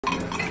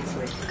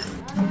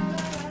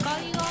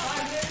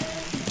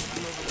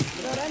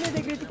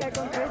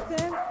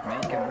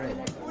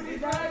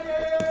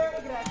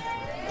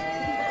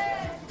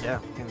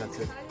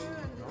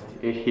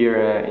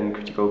Here in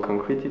Critical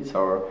Concrete, it's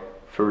our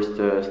first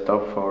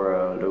stop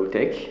for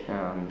low-tech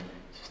and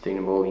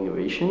sustainable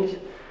innovations.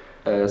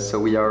 So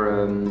we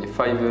are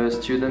 5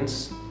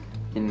 students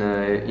in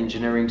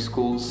engineering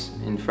schools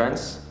in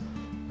France,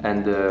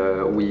 and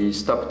we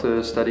stopped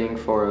studying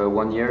for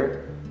 1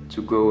 year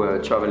to go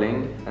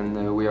traveling,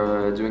 and we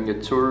are doing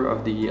a tour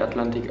of the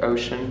Atlantic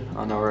Ocean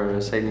on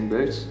our sailing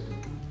boats,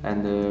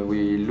 and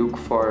we look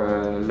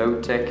for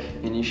low-tech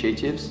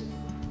initiatives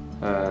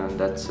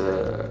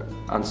that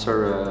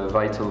answer a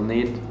vital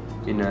need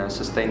in a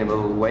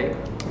sustainable way.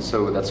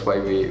 So that's why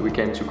we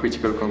came to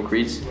Critical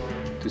Concrete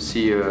to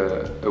see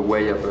a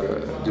way of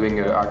doing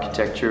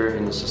architecture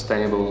in a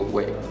sustainable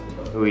way.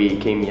 We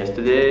came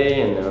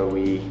yesterday and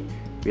we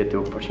had the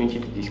opportunity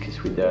to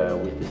discuss with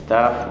the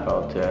staff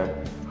about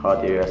how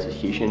the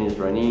association is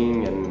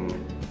running and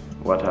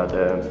what are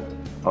the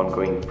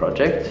ongoing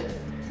projects.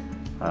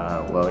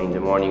 Well, in the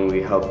morning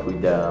we helped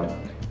with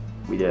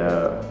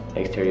the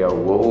exterior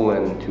wall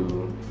and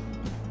to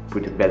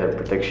put a better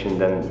protection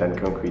than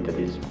concrete that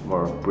is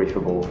more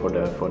breathable for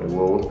the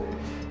wall.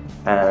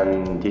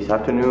 And this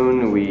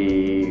afternoon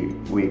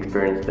we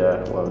experienced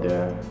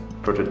the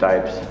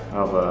prototypes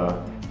of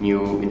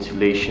new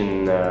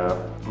insulation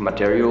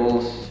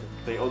materials.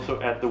 They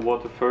also add the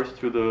water first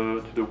to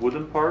the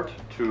wooden part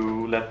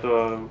to let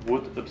the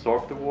wood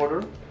absorb the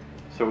water,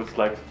 so it's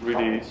like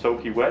really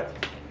soaky wet,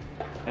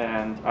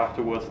 and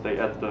afterwards they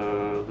add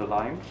the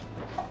lime,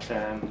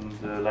 and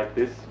like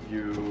this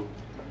you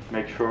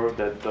make sure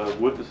that the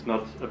wood is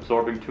not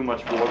absorbing too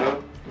much water.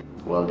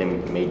 Well, they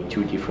made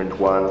 2 different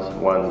ones,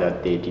 one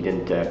that they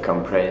didn't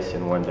compress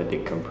and one that they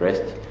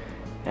compressed,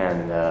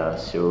 and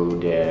so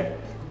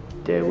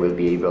they will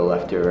be able,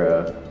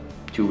 after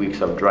 2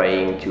 weeks of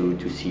drying,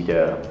 to see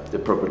the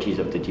properties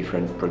of the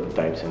different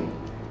prototypes and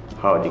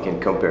how they can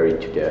compare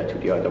it to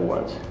the other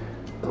ones.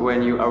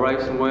 When you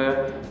arrive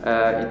somewhere,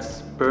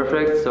 it's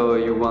perfect, so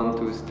you want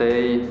to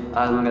stay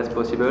as long as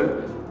possible,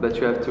 but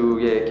you have to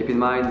keep in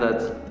mind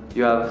that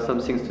you have some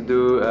things to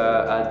do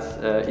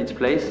at each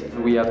place.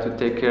 We have to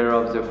take care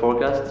of the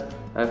forecast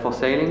for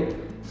sailing,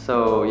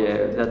 so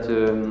that's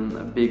a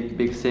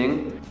big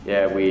thing.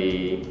 Yeah,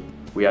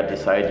 we had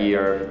this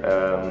idea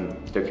of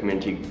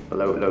documenting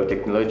low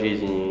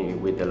technologies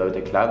with the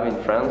Low-Tech Lab in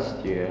France,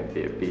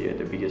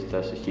 the biggest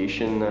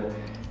association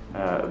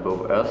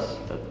above us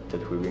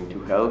that we're going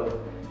to help.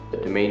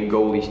 But the main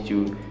goal is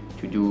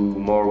to do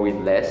more with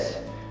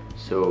less.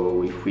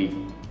 So if we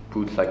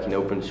put like in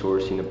open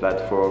source in a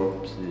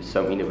platform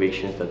some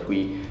innovations that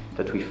we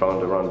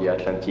found around the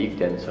Atlantic,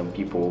 then some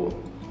people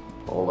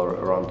all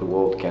around the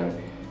world can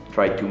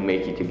try to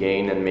make it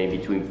again and maybe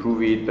to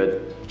improve it,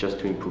 but just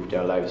to improve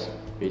their lives,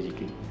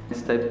 basically.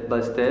 Step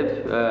by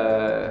step,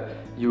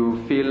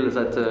 you feel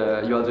that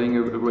you are doing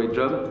a great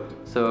job,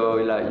 so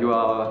like, you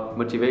are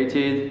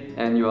motivated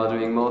and you are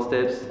doing more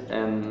steps,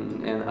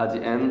 and at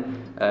the end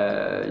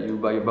you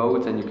buy a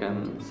boat and you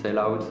can sail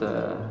out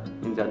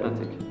in the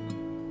Atlantic.